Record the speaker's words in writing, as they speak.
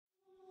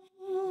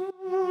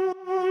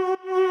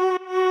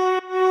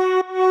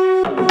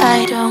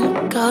I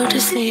don't go to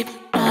sleep,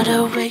 not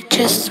awake,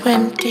 just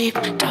swim deep.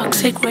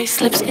 Toxic waste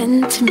slips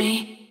into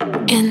me,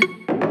 in.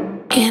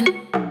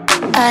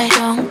 I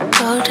don't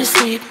go to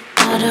sleep,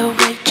 not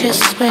awake,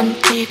 just swim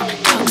deep.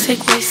 Toxic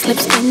waste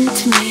slips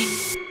into me.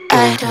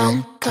 I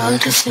don't go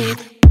to sleep,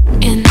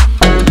 in.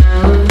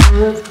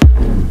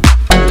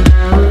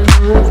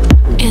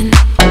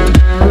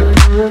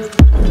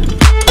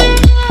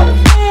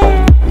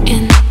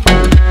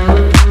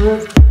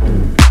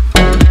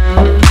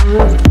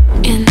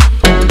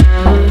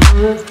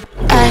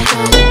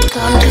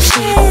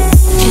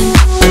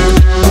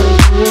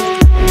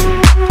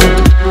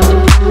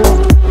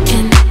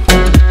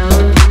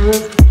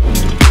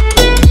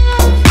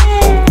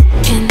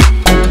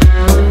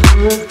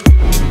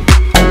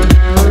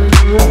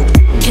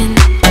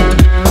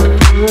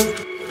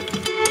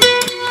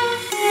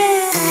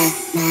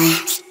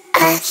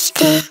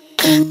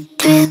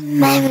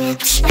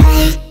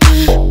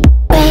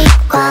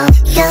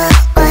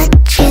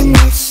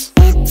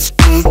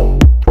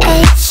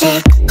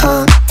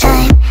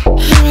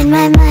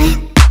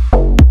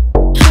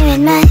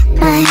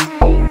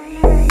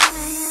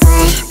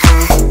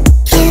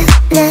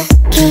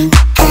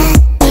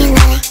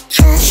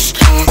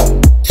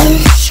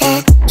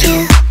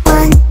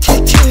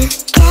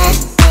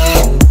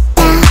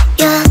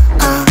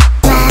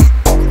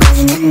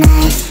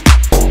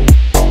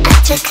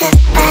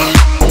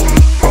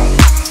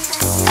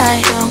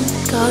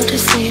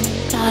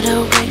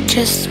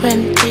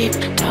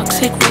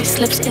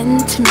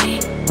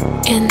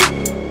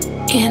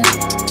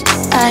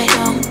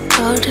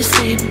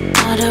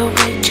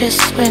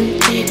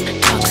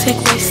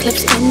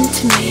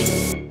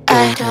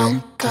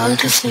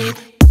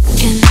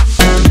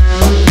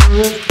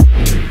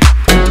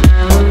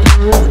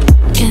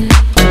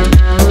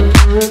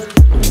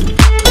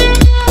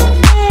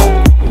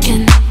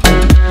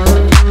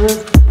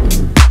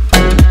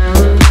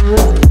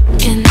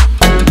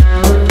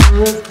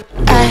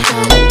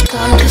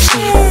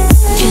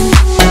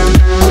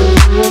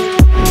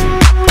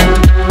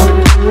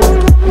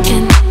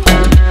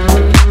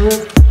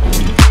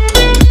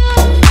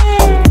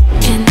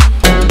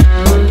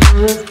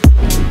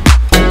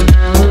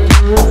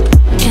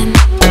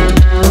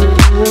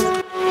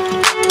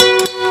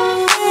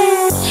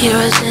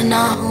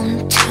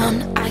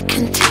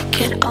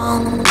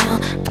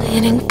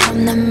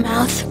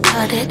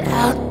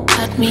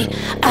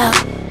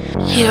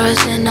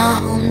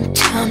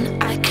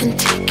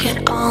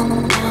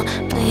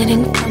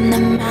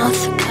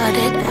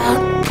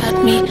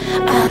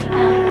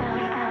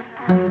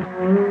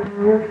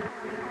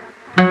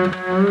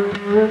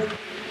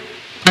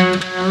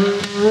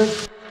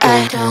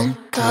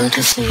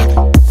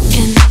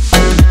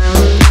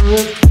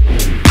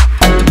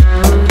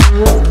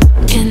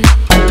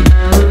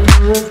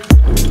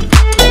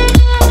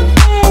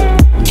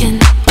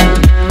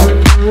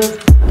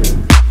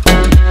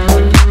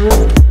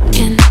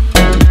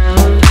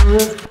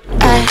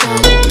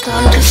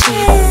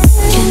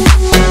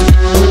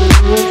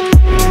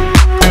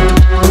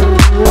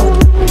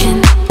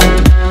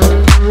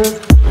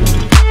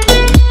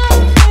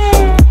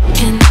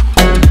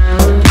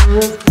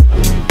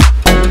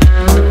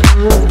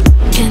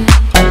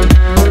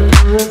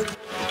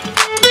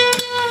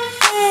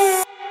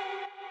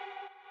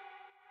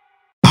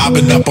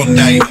 Up all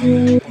night,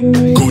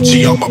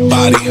 Gucci on my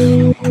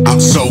body. I'm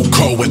so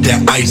cold with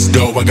that ice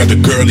though. I got the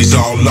girlies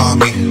all on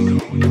me.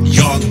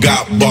 Young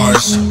got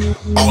bars,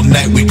 all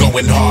night we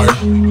going hard.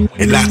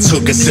 And I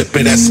took a sip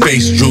of that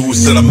space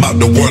juice and I'm out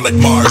the world like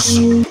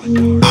Mars.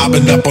 I've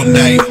been up all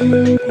night,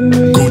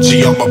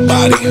 Gucci on my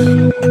body.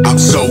 I'm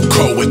so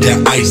cold with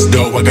that ice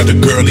though. I got the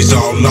girlies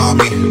all on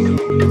me.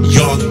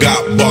 Young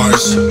got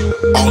bars,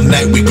 all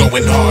night we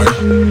going hard.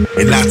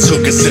 And I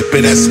took a sip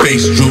of that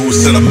space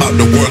juice and I'm out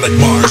the world like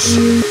Mars.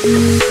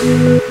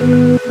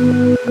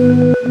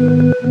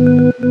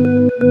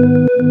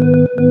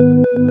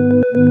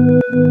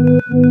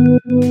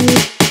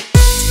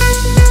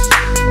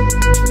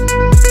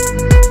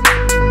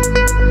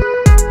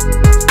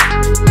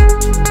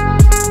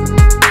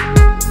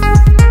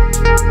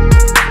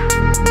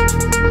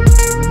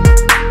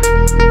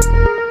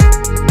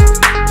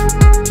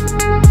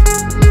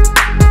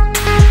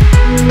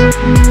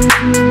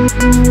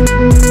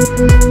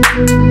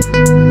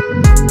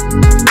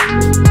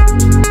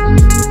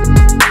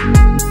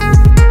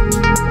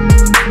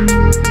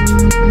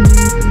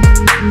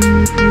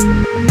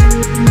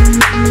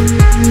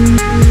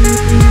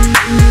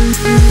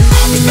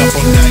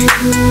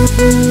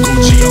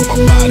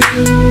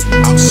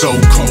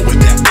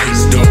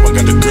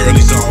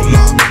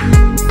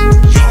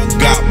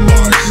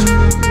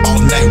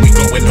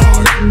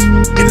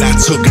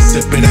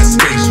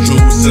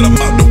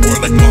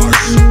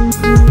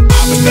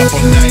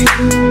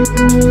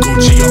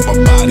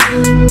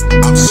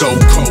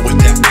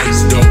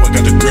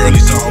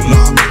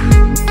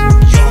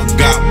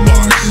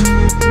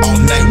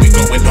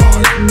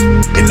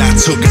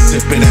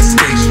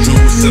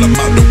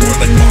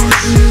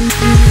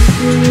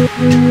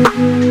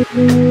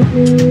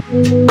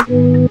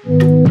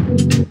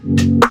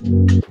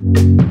 Mars.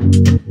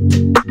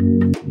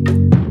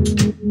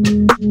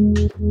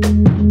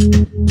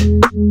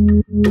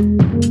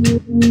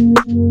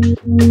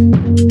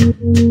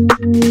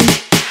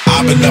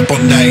 been up all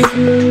night,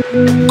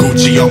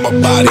 Gucci on my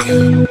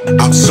body.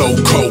 I'm so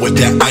cold with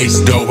that ice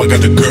though, I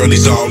got the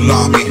girlies all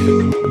on me.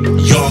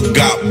 Young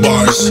got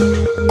bars,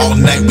 all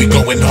night we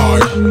going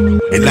hard.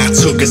 And I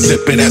took a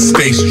sip of that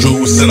space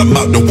juice and I'm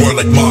out the world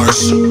like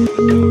Mars.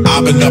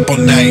 I've been up all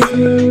night,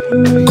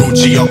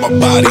 Gucci on my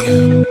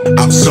body.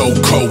 I'm so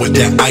cold with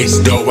that ice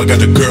though, I got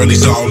the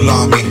girlies all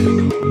on me.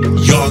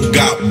 Young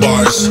got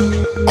bars,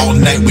 all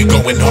night we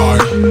going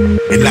hard.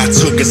 And I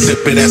took a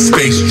sip of that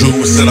space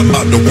juice and I'm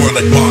out the world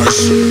like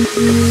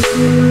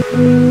Mars.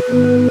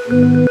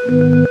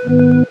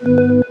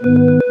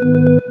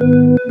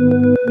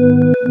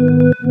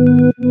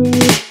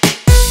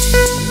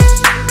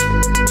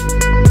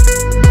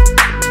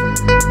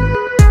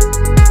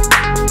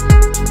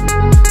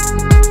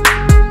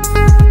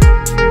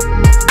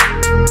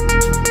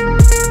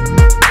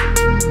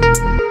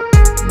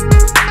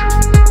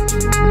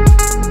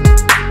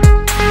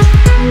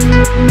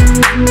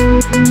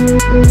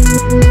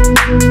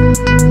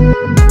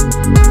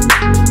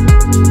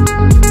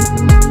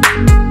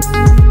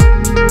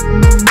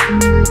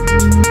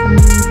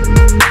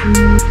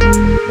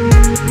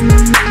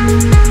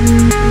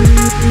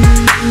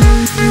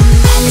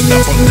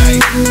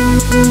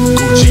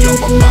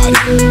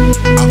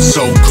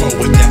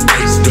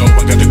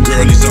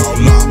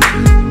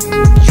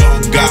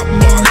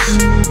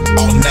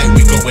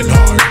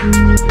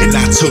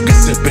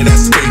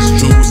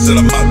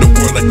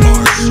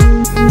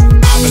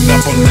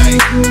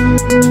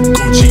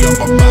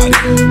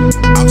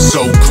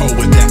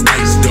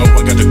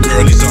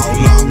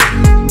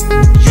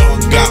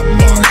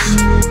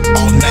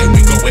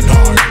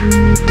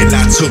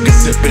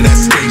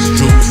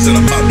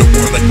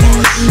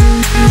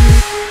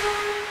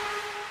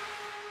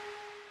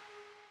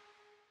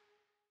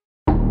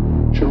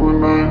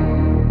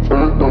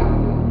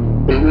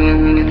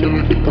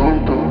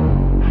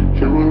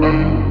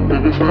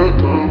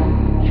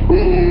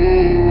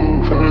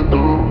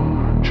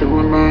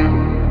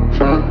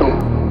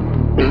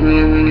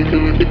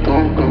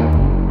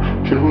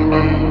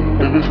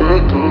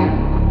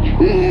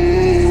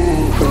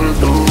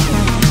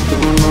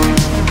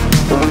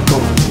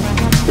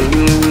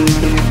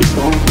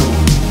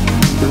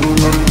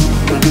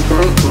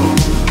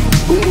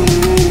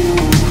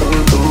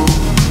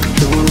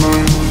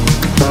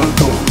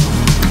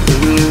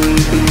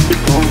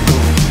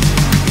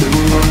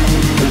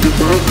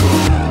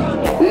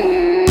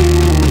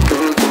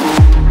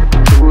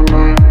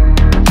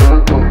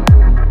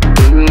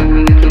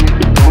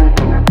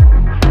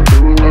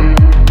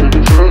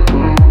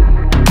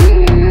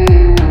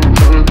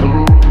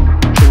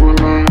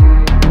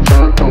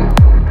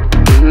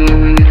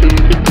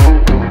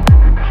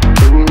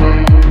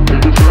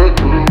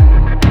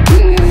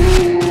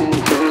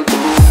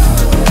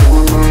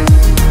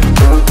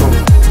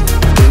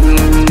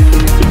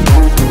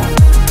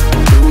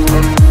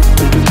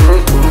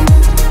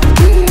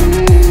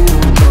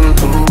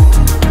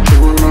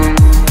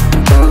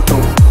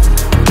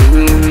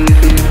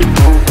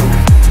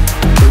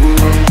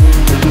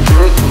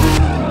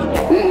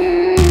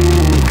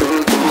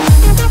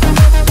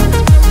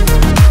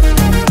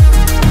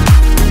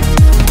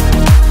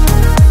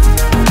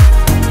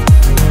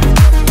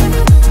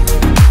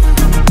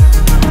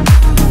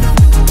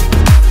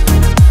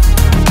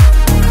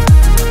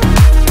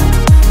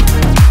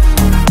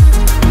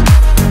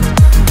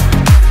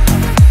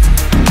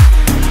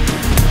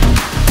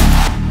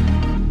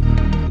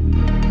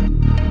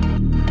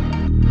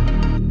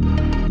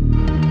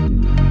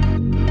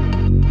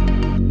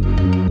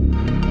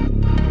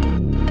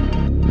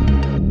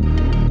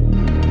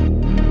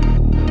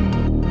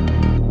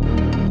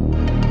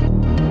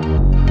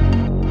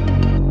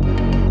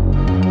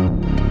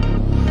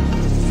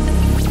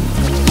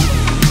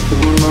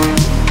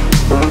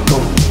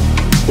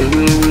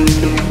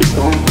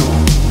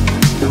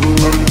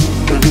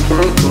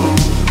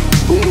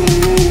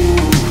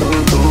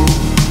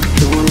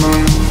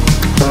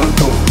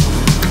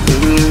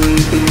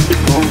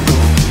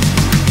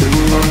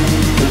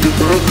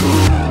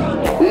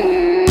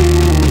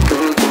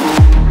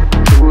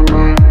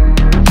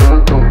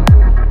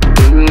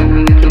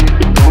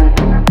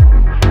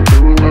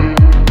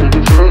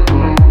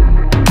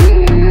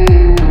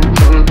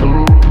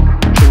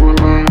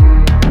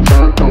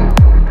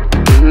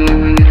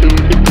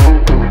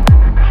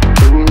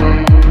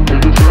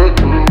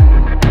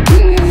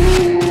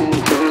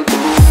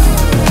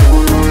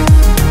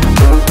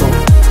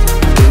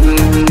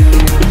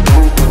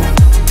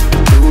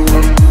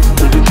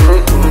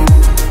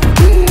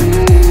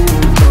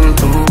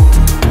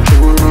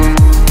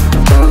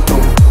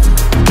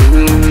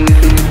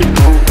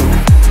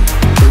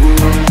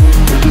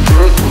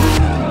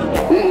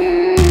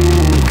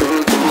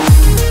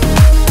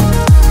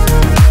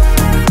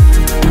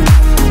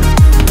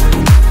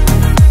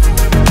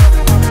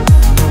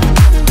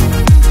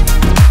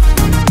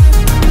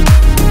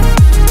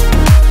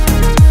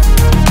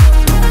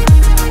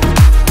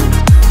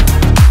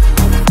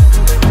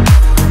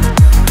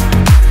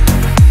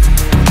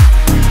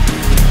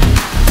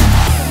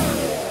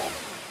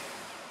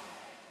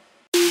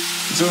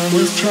 Done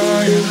with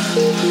trying.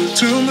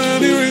 Too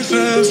many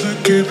reasons to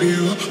keep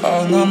you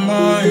on my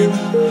mind.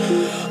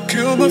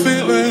 Kill my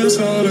feelings,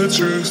 all the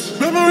truth.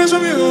 Memories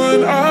of you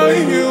and I,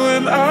 you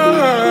and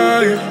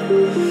I.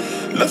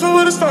 Left it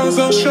where the stars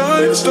don't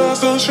shine,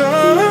 stars don't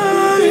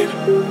shine.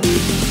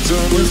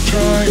 Done with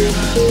trying.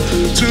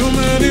 Too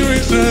many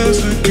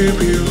reasons to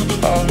keep you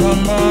on my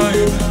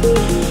mind.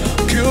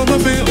 Kill my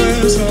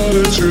feelings, all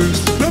the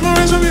truth.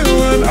 Memories of you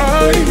and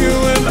I, you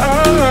and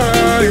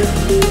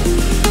I.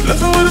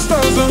 Left it where the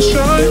stars don't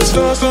shine,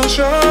 stars don't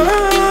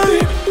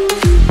shine.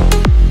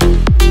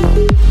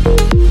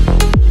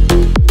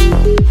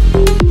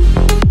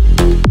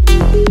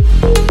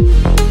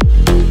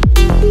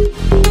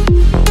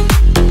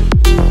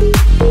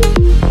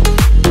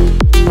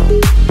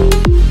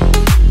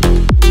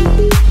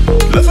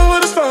 Left it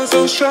where the stars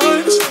don't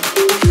shine.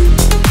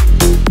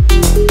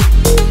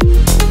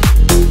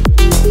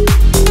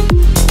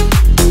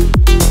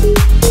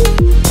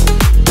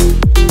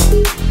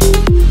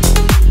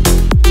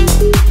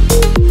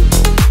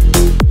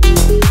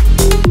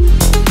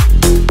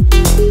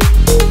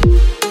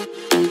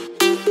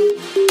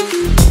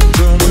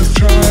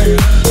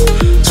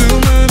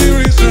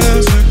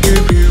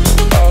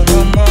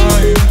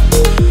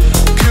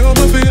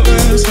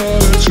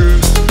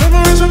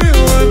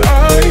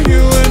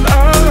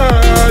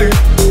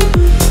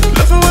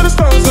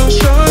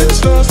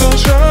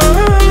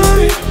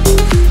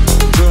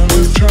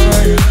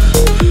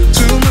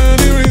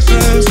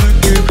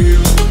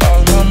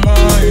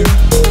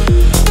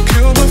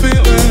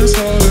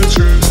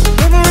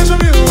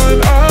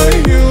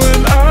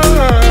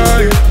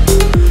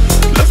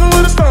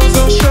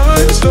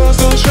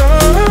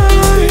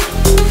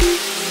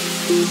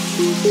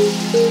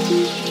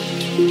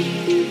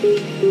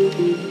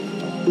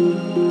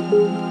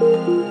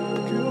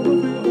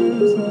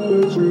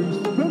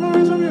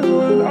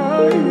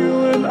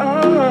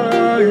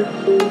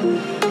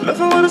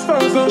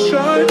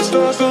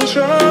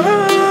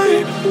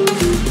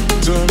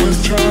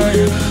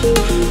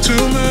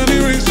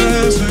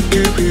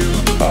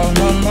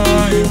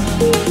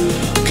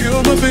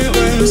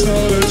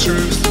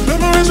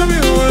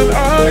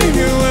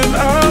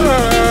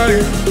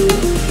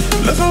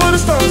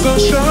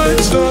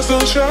 Stars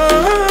don't shine.